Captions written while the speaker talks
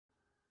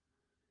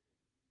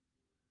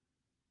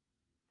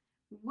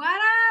What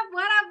up?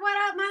 What up?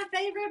 What up, my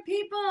favorite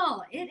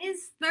people? It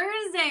is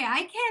Thursday.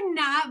 I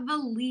cannot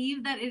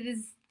believe that it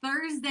is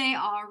Thursday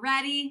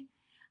already.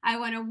 I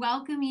want to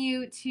welcome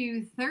you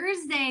to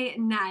Thursday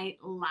Night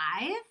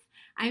Live.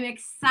 I'm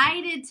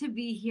excited to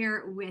be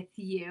here with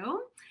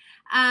you.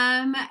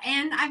 And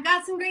I've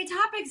got some great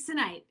topics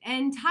tonight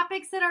and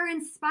topics that are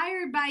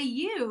inspired by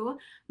you,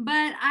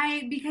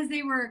 because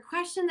they were a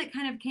question that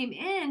kind of came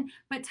in,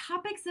 but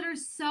topics that are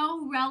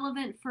so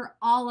relevant for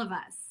all of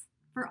us.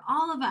 For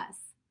all of us.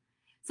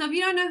 So, if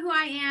you don't know who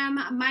I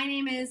am, my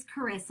name is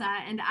Karissa,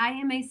 and I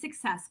am a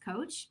success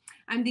coach.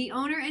 I'm the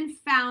owner and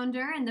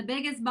founder, and the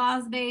biggest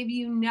boss babe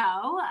you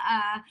know.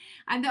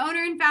 I'm the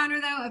owner and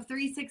founder, though, of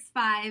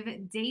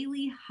 365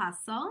 Daily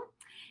Hustle,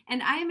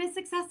 and I am a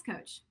success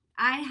coach.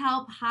 I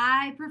help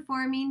high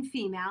performing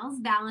females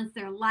balance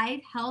their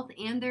life, health,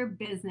 and their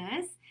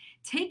business,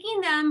 taking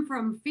them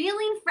from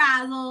feeling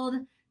frazzled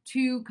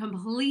to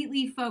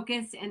completely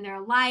focused in their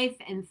life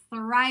and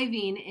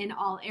thriving in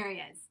all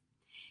areas.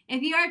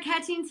 If you are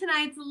catching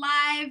tonight's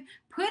live,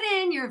 put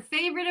in your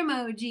favorite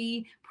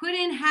emoji, put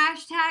in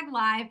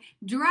 #live,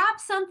 drop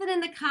something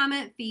in the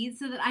comment feed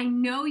so that I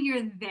know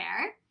you're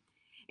there.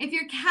 If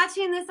you're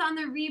catching this on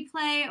the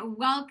replay,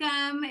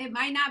 welcome. It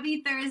might not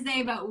be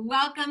Thursday, but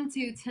welcome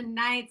to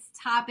tonight's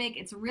topic.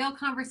 It's Real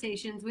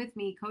Conversations with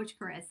me, Coach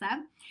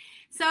Karissa.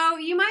 So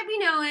you might be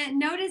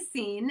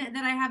noticing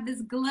that I have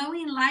this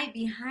glowing light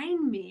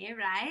behind me,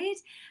 right?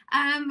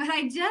 But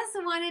I just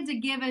wanted to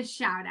give a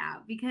shout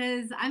out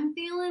because I'm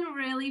feeling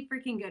really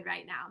freaking good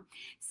right now.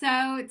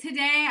 So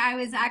today I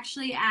was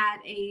actually at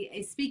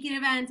a speaking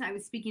event. I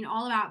was speaking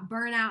all about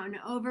burnout and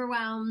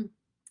overwhelm.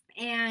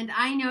 And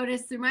I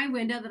noticed through my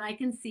window that I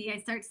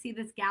start to see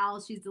this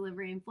gal, she's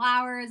delivering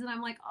flowers, and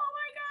I'm like, oh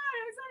my God,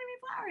 who's sending me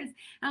flowers?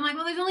 And I'm like,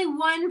 well, there's only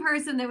one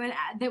person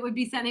that would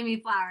be sending me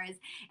flowers,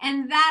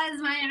 and that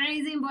is my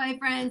amazing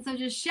boyfriend. So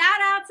just shout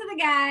out to the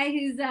guy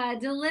who's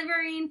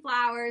delivering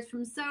flowers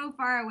from so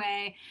far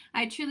away.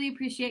 I truly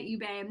appreciate you,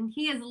 babe.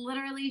 He has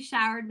literally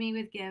showered me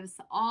with gifts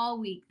all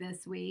week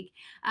this week.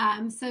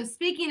 So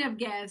speaking of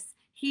gifts,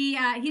 he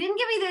didn't give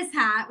me this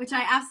hat, which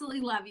I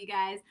absolutely love, you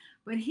guys,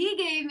 but he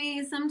gave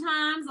me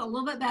sometimes a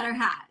little bit better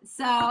hat.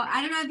 So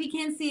I don't know if you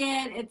can see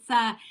it.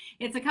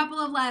 It's a couple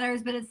of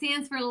letters, but it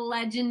stands for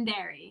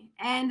legendary,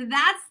 and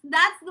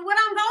that's what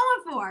I'm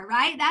going for,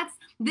 right? That's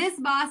this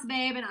boss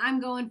babe, and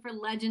I'm going for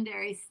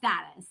legendary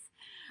status.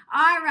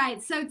 All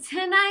right, so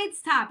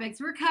tonight's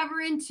topics we're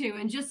covering two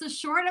in just a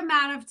short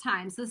amount of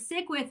time. So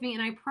stick with me,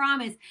 and I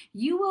promise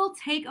you will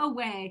take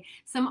away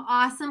some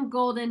awesome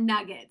golden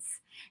nuggets.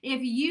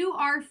 If you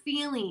are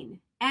feeling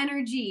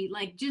energy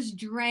like just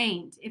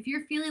drained, if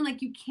you're feeling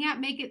like you can't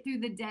make it through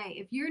the day,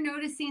 if you're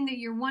noticing that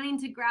you're wanting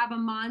to grab a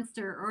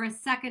Monster or a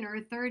second or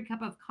a third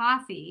cup of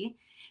coffee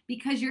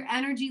because your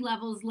energy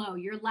level is low,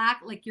 your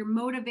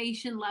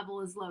motivation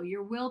level is low,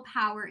 your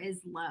willpower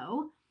is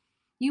low,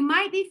 you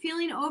might be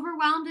feeling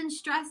overwhelmed and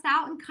stressed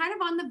out and kind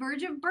of on the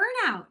verge of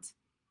burnout.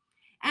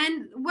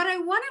 And what I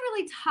want to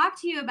really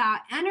talk to you about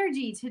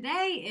energy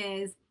today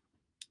is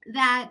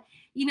that,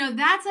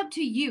 that's up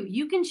to you.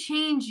 You can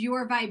change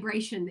your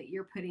vibration that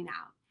you're putting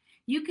out.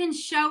 You can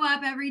show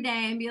up every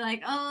day and be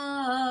like,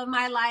 oh,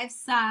 my life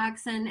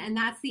sucks. And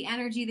that's the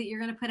energy that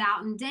you're going to put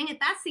out. And dang it,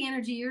 that's the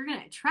energy you're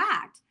going to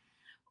attract.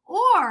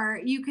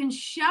 Or you can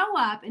show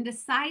up and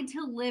decide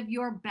to live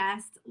your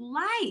best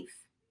life.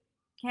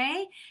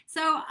 Okay,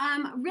 so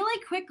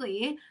really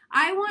quickly,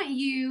 I want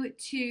you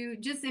to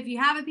just, if you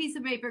have a piece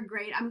of paper,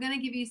 great. I'm going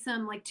to give you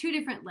some two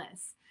different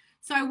lists.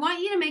 So I want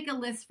you to make a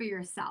list for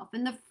yourself.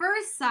 And the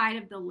first side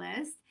of the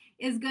list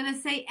is going to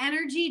say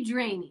energy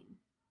draining.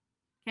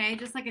 Okay,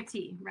 just like a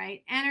T,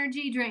 right?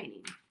 Energy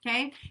draining.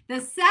 Okay,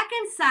 the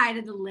second side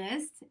of the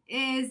list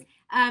is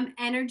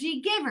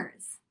energy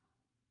givers.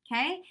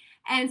 Okay,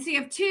 and so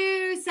you have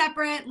two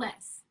separate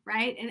lists.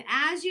 Right? And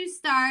as you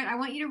start, I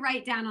want you to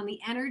write down on the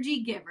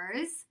energy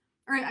givers,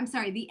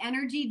 the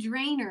energy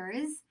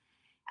drainers,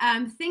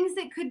 things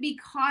that could be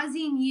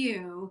causing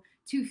you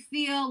to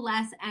feel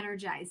less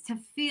energized, to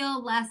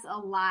feel less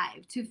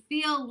alive, to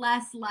feel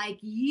less like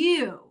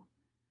you.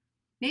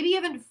 Maybe you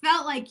haven't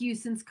felt like you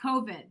since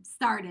COVID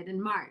started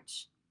in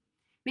March.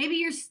 Maybe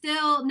you're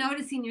still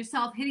noticing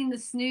yourself hitting the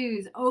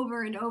snooze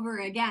over and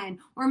over again.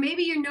 Or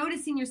maybe you're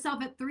noticing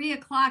yourself at 3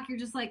 o'clock. You're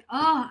just like,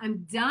 oh,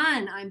 I'm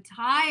done. I'm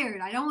tired.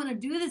 I don't want to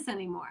do this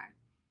anymore.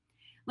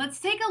 Let's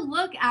take a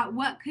look at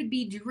what could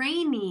be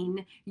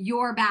draining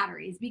your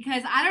batteries.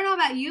 Because I don't know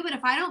about you, but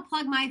if I don't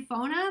plug my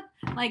phone up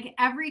like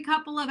every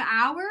couple of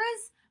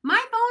hours,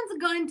 my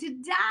phone's going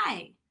to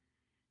die.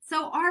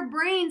 So our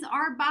brains,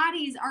 our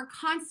bodies are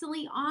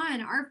constantly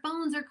on. Our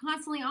phones are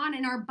constantly on,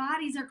 and our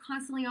bodies are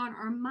constantly on.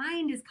 Our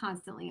mind is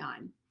constantly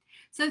on.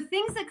 So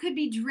things that could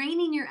be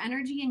draining your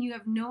energy and you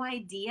have no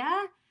idea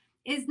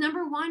is,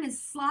 number one,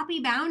 is sloppy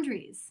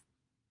boundaries.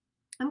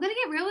 I'm going to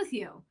get real with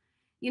you.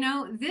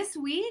 This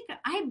week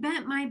I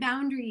bent my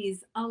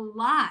boundaries a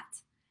lot.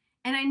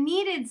 And I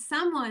needed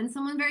someone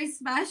very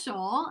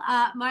special,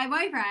 my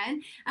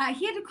boyfriend.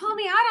 He had to call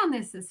me out on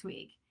this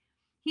week.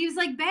 He was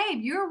like,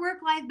 babe, your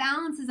work-life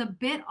balance is a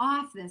bit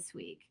off this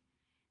week.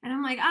 And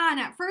I'm like, and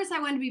at first I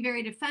wanted to be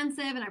very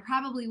defensive, and I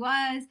probably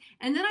was.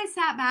 And then I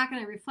sat back and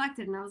I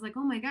reflected, and I was like,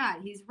 oh my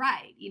God, he's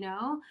right,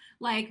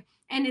 Like,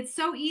 and it's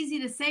so easy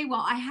to say,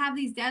 well, I have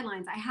these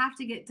deadlines, I have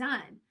to get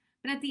done.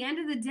 But at the end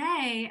of the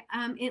day,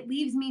 it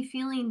leaves me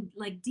feeling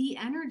like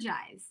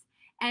de-energized.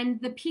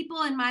 And the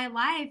people in my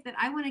life that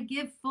I want to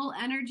give full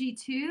energy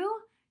to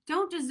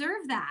don't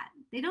deserve that.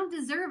 They don't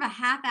deserve a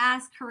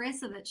half-assed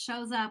Karissa that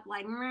shows up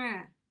like,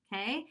 meh,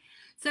 okay?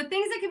 So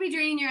things that could be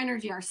draining your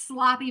energy are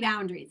sloppy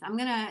boundaries. I'm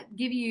going to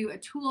give you a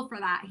tool for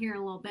that here in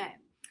a little bit.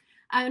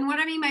 And what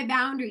I mean by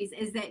boundaries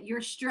is that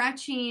you're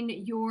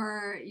stretching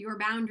your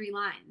boundary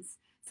lines.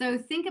 So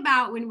think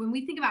about when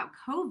we think about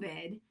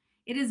COVID,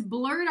 it has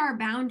blurred our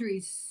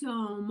boundaries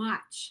so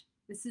much.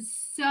 This is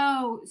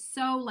so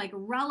like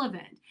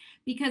relevant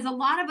because a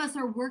lot of us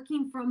are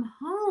working from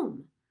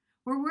home.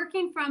 We're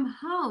working from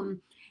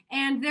home.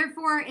 And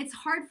therefore, it's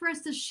hard for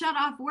us to shut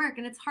off work.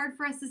 And it's hard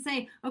for us to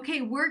say,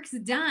 okay, work's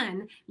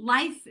done.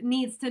 Life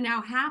needs to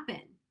now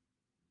happen.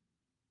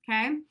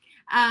 Okay?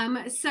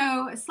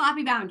 So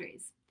sloppy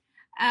boundaries.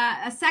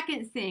 A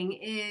second thing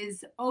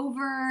is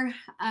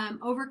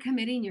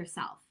overcommitting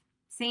yourself,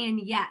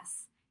 saying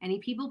yes. Any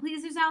people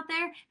pleasers out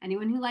there?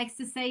 Anyone who likes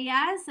to say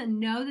yes and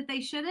know that they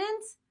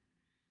shouldn't?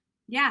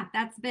 Yeah,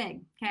 that's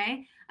big,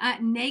 okay?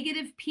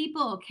 Negative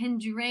people can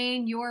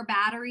drain your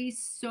batteries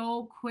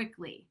so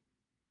quickly.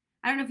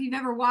 I don't know if you've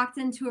ever walked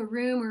into a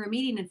room or a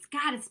meeting, and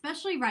God,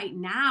 especially right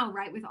now,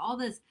 right, with all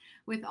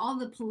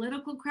the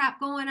political crap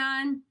going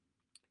on,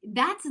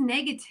 that's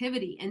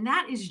negativity, and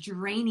that is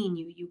draining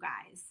you, you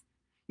guys.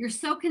 You're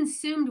so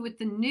consumed with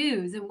the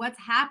news and what's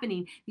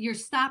happening, you're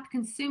stopped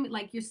consuming,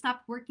 like you're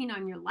stopped working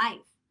on your life.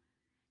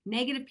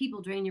 Negative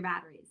people drain your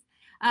batteries.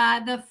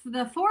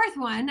 The fourth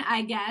one,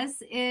 I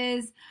guess,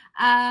 is,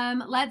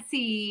 let's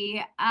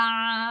see,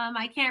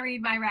 I can't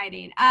read my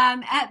writing.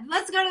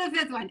 Let's go to the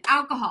fifth one,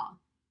 alcohol.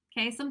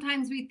 Okay,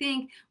 sometimes we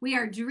think we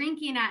are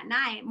drinking at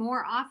night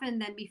more often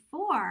than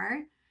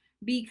before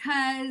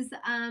because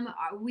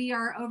we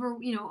are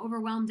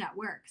overwhelmed at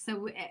work.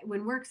 So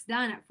when work's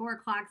done, at 4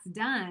 o'clock's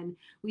done,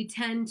 we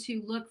tend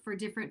to look for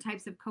different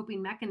types of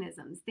coping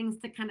mechanisms, things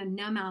to kind of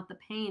numb out the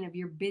pain of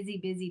your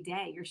busy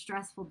day, your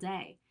stressful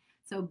day.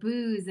 So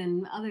booze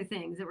and other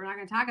things that we're not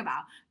going to talk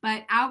about,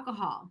 but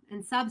alcohol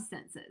and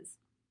substances.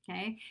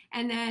 Okay,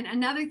 and then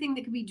another thing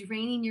that could be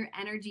draining your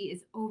energy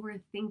is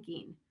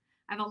overthinking.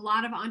 I have a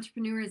lot of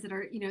entrepreneurs that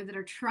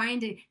are trying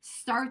to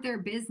start their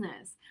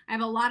business. I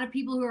have a lot of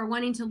people who are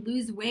wanting to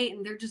lose weight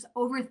and they're just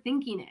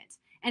overthinking it.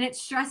 And it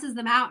stresses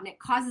them out and it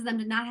causes them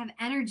to not have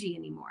energy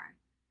anymore.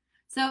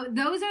 So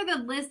those are the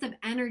list of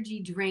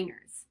energy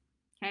drainers.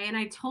 Okay, and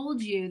I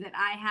told you that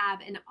I have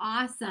an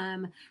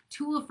awesome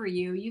tool for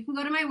you. You can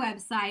go to my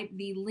website.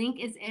 The link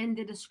is in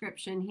the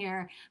description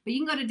here. But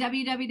you can go to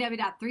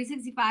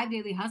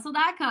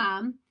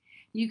www.365dailyhustle.com.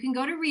 You can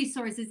go to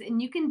resources and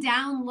you can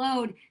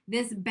download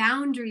this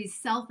boundaries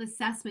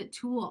self-assessment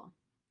tool.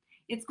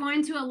 It's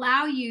going to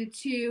allow you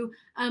to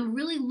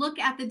really look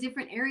at the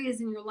different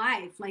areas in your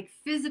life, like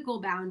physical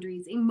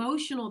boundaries,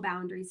 emotional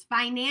boundaries,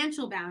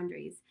 financial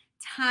boundaries,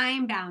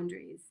 time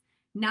boundaries,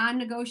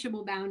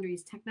 non-negotiable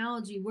boundaries,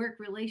 technology, work,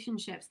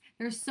 relationships.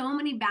 There's so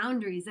many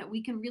boundaries that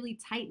we can really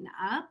tighten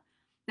up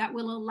that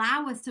will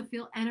allow us to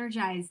feel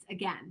energized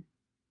again.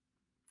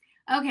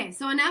 Okay,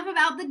 so enough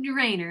about the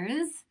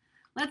drainers.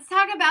 Let's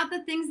talk about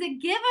the things that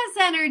give us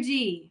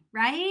energy,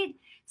 right?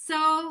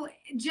 So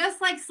just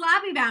like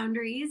sloppy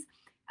boundaries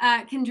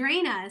can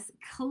drain us,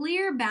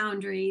 clear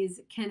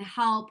boundaries can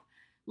help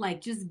like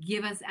just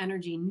give us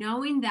energy.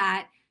 Knowing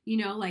that,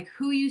 like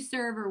who you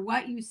serve or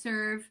what you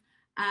serve.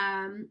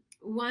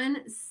 1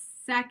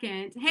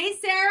 second. Hey,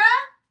 Sarah?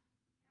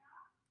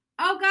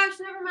 Oh gosh,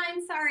 never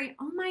mind. Sorry.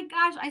 Oh my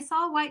gosh, I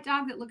saw a white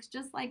dog that looks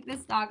just like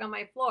this dog on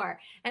my floor.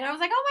 And I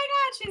was like, oh my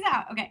God, she's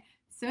out. Okay.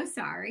 So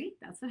sorry.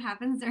 That's what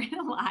happens during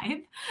a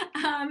live.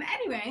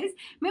 Anyways,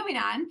 moving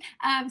on.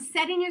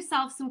 Setting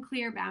yourself some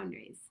clear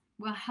boundaries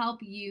will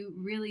help you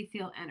really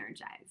feel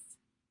energized.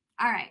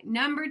 All right.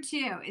 Number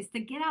 2 is to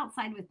get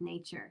outside with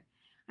nature.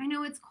 I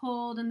know it's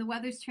cold and the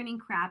weather's turning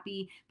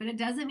crappy, but it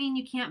doesn't mean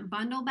you can't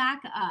bundle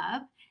back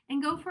up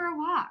and go for a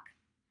walk.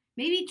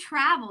 Maybe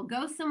travel,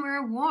 go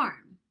somewhere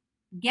warm.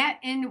 Get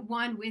in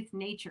one with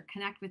nature,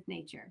 connect with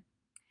nature.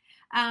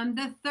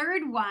 The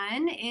third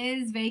one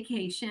is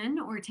vacation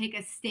or take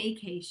a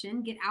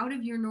staycation. Get out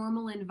of your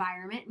normal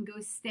environment and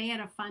go stay at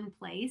a fun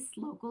place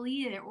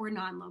locally or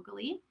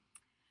non-locally.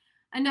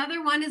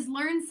 Another one is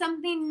learn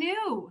something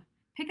new.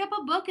 Pick up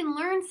a book and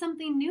learn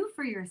something new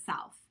for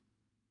yourself.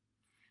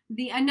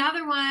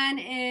 Another one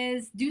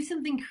is do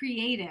something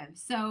creative.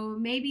 So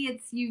maybe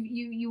it's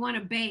you want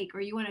to bake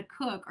or you want to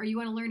cook or you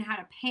want to learn how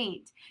to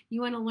paint. You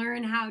want to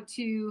learn how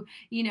to,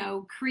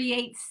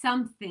 create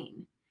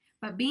something.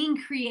 But being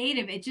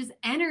creative, it just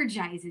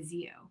energizes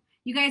you.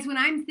 You guys, when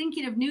I'm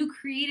thinking of new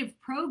creative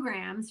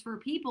programs for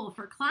people,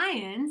 for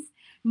clients,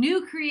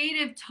 new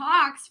creative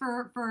talks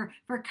for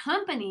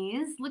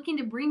companies looking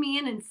to bring me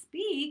in and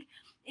speak,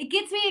 it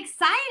gets me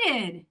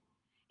excited.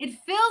 It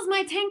fills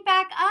my tank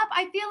back up.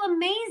 I feel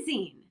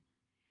amazing.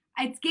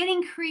 It's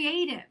getting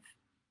creative.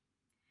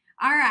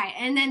 All right,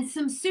 and then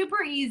some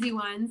super easy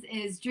ones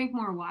is drink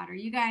more water.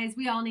 You guys,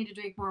 we all need to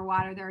drink more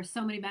water. There are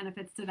so many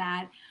benefits to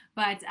that,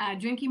 but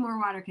drinking more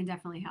water can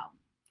definitely help.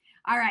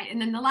 All right, and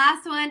then the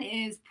last one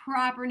is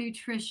proper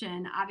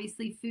nutrition.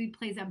 Obviously, food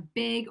plays a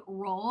big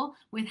role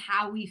with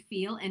how we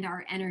feel and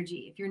our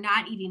energy. If you're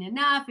not eating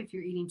enough, if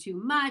you're eating too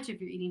much,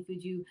 if you're eating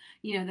foods you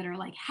know that are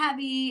like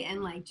heavy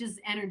and like just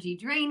energy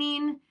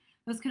draining,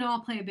 those can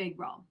all play a big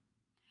role.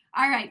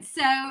 All right,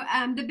 so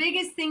the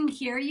biggest thing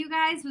here, you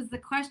guys, was the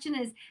question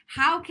is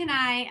how can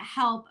I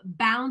help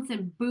bounce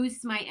and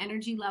boost my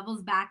energy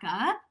levels back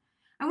up?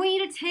 I want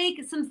you to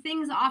take some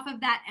things off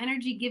of that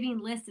energy giving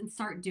list and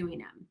start doing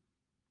them.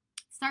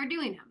 Start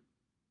doing them.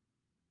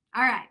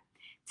 All right.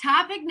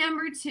 Topic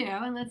number 2,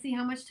 and let's see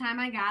how much time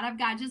I got. I've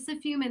got just a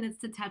few minutes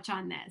to touch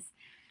on this.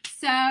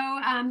 So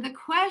the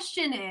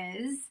question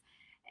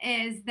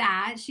is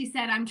that she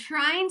said, I'm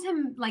trying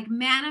to like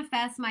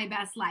manifest my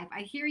best life.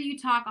 I hear you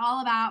talk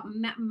all about,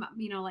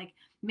 you know, like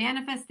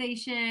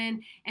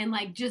manifestation and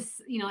like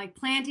just, you know, like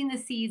planting the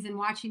seeds and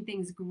watching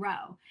things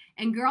grow.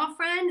 And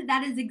girlfriend,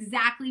 that is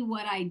exactly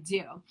what I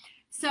do.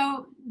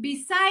 So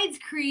besides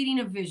creating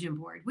a vision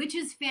board, which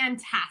is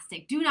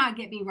fantastic, do not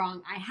get me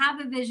wrong. I have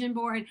a vision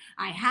board.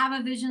 I have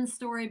a vision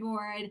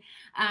storyboard.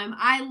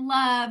 I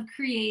love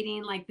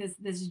creating like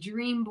this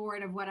dream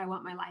board of what I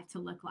want my life to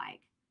look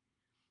like.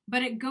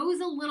 But it goes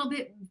a little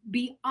bit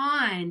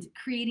beyond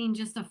creating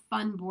just a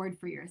fun board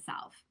for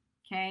yourself.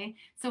 Okay.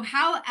 So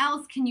how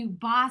else can you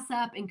boss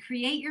up and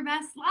create your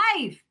best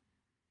life?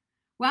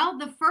 Well,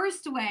 the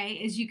first way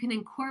is you can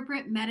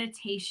incorporate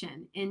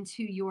meditation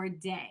into your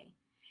day.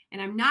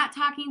 And I'm not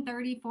talking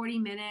 30, 40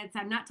 minutes.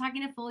 I'm not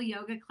talking a full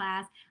yoga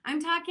class.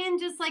 I'm talking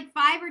just like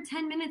 5 or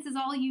 10 minutes is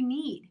all you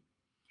need.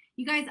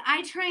 You guys,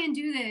 I try and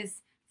do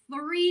this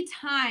 3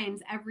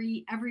 times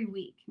every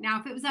week. Now,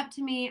 if it was up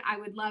to me, I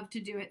would love to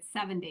do it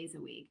 7 days a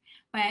week.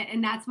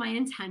 And that's my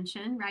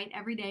intention, right?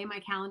 Every day my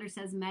calendar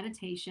says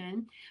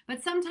meditation.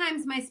 But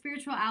sometimes my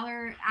spiritual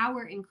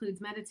hour includes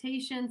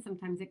meditation.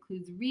 Sometimes it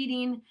includes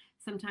reading.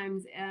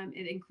 Sometimes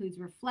it includes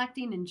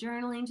reflecting and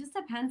journaling. Just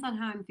depends on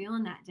how I'm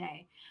feeling that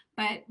day.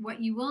 But what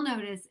you will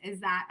notice is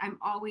that I'm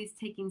always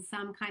taking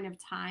some kind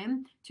of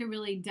time to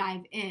really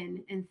dive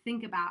in and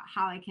think about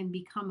how I can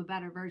become a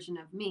better version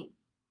of me.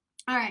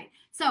 All right,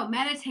 so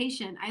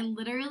meditation. I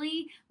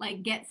literally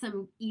like get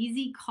some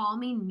easy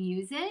calming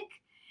music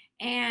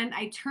and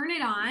I turn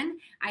it on.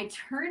 I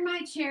turn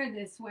my chair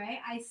this way.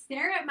 I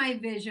stare at my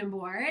vision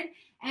board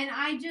and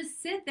I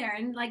just sit there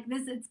and like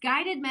this, it's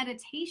guided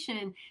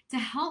meditation to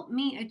help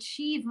me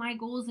achieve my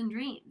goals and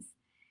dreams.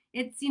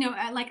 It's, you know,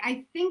 like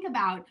I think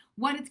about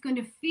what it's going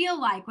to feel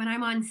like when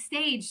I'm on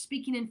stage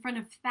speaking in front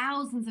of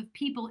thousands of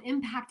people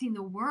impacting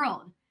the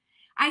world.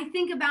 I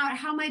think about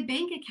how my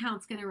bank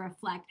account's going to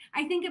reflect.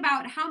 I think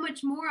about how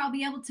much more I'll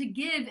be able to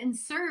give and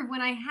serve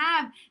when I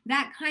have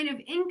that kind of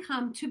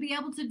income to be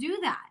able to do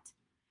that.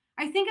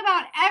 I think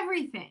about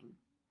everything.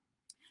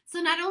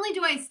 So not only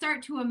do I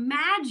start to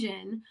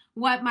imagine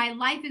what my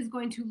life is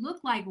going to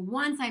look like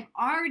once I've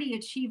already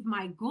achieved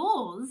my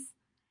goals,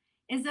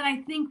 is that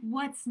I think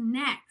what's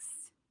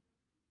next,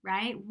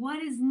 right?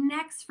 What is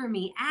next for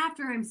me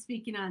after I'm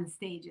speaking on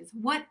stages?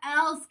 What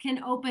else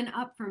can open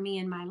up for me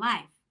in my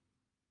life?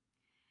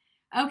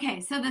 Okay,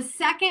 so the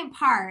second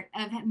part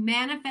of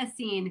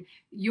manifesting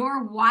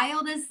your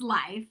wildest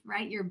life,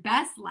 right? Your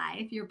best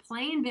life, your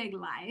plain big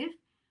life,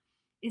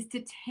 is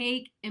to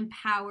take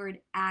empowered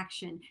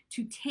action,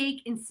 to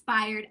take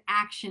inspired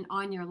action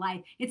on your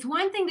life. It's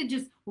one thing to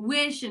just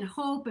wish and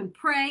hope and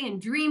pray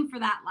and dream for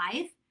that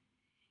life.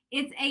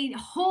 It's a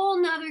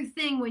whole nother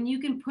thing when you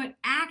can put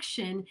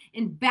action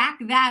and back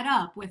that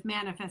up with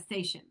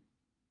manifestation.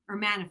 Or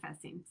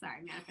manifesting,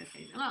 sorry,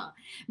 manifestation. Oh,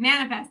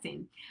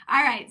 manifesting.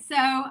 All right, so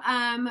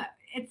I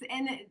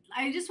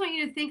just want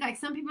you to think like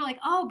some people are like,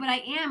 oh, but I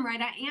am, right?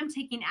 I am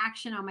taking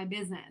action on my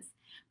business.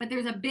 But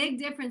there's a big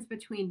difference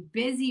between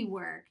busy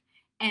work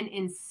and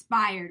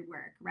inspired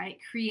work, right?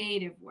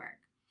 Creative work.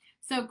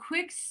 So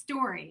quick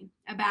story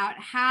about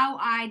how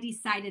I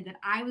decided that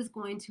I was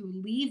going to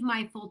leave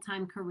my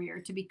full-time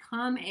career to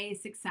become a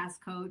success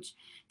coach,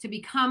 to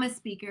become a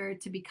speaker,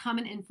 to become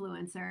an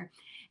influencer.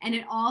 And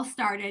it all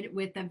started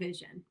with a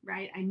vision,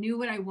 right? I knew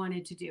what I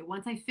wanted to do.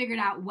 Once I figured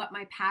out what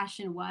my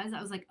passion was,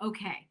 I was like,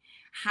 okay,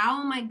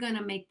 how am I going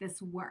to make this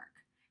work?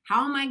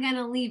 How am I going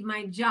to leave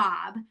my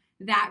job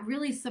that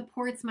really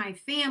supports my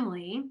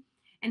family?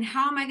 And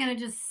how am I going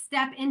to just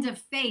step into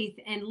faith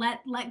and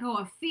let go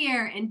of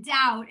fear and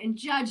doubt and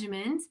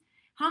judgment?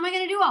 How am I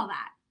going to do all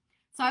that?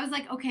 So I was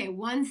like, okay,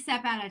 one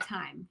step at a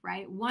time,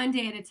 right? One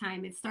day at a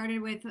time. It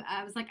started with,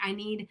 I was like, I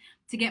need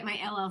to get my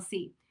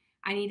LLC.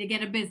 I need to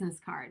get a business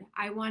card.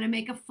 I want to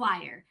make a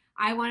flyer.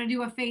 I want to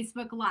do a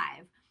Facebook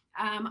Live.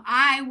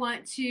 I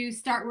want to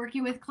start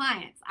working with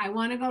clients. I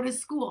want to go to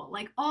school.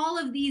 Like all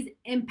of these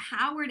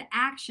empowered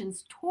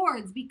actions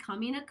towards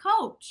becoming a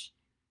coach.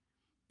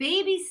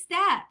 Baby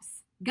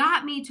steps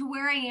got me to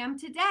where I am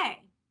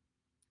today,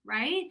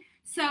 right?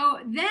 So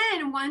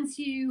then once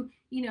you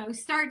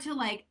start to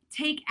like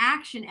take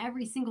action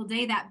every single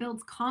day, that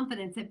builds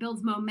confidence, it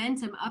builds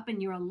momentum up in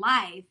your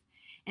life,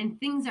 and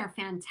things are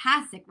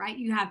fantastic, right?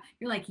 You're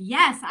like,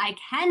 yes, I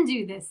can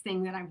do this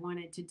thing that I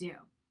wanted to do.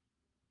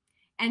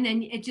 And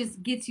then it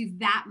just gets you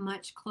that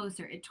much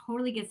closer. It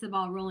totally gets the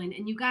ball rolling.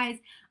 And you guys,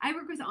 I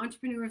work with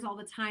entrepreneurs all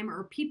the time,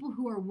 or people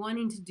who are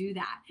wanting to do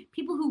that,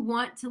 people who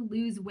want to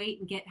lose weight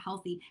and get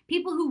healthy,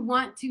 people who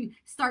want to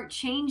start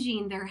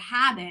changing their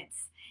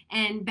habits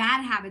and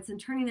bad habits and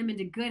turning them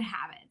into good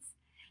habits.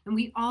 And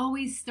we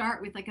always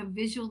start with like a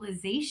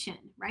visualization,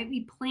 right?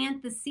 We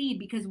plant the seed,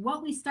 because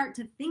what we start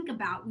to think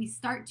about, we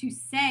start to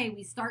say,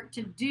 we start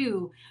to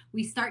do,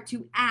 we start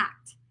to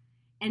act.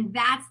 And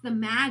that's the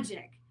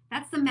magic.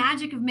 That's the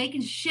magic of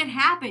making shit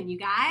happen, you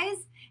guys,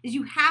 is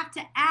you have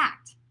to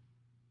act.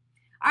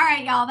 All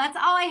right, y'all, that's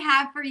all I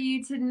have for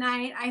you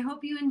tonight. I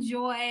hope you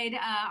enjoyed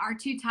our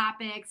 2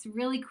 topics,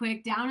 really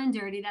quick, down and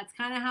dirty. That's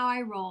kind of how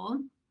I roll.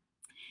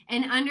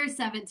 In under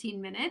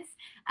 17 minutes.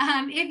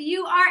 If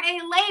you are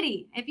a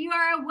lady, if you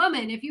are a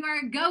woman, if you are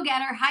a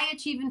go-getter,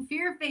 high-achieving,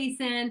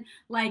 fear-facing,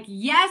 like,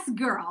 yes,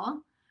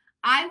 girl,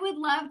 I would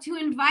love to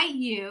invite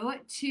you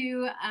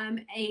to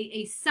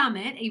a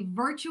summit, a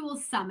virtual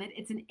summit.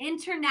 It's an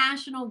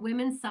international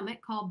women's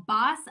summit called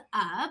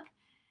BossUp.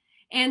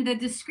 And the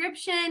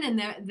description and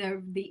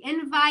the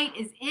invite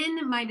is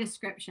in my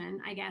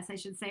description, I guess I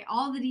should say.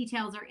 All the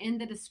details are in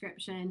the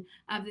description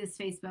of this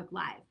Facebook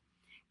Live.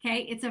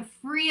 Okay, it's a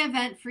free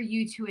event for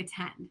you to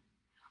attend.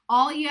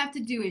 All you have to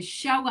do is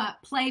show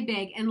up, play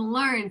big, and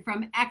learn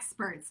from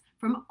experts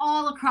from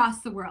all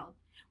across the world.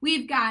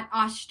 We've got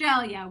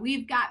Australia,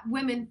 we've got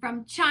women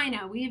from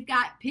China, we've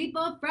got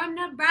people from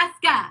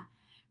Nebraska,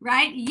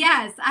 right?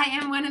 Yes, I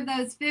am one of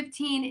those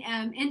 15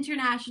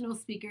 international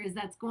speakers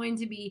that's going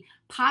to be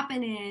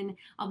popping in.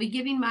 I'll be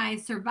giving my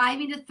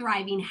Surviving to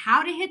Thriving,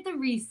 How to Hit the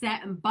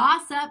Reset, and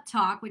Boss Up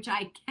talk, which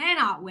I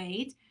cannot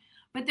wait.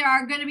 But there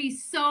are going to be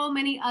so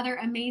many other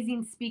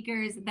amazing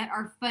speakers that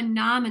are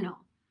phenomenal,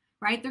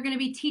 right? They're going to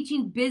be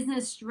teaching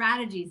business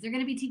strategies. They're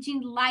going to be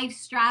teaching life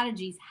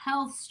strategies,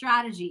 health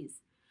strategies.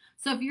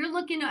 So if you're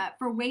looking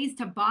for ways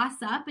to boss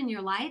up in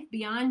your life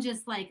beyond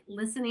just like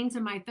listening to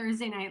my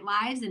Thursday night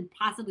lives and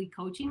possibly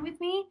coaching with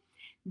me,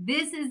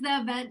 this is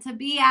the event to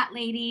be at,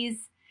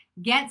 ladies.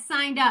 Get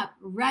signed up.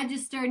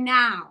 Register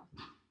now.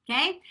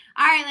 Okay?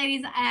 All right,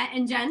 ladies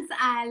and gents,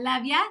 I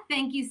love ya.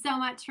 Thank you so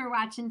much for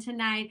watching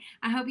tonight.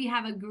 I hope you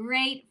have a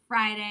great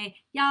Friday.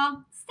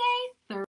 Y'all, stay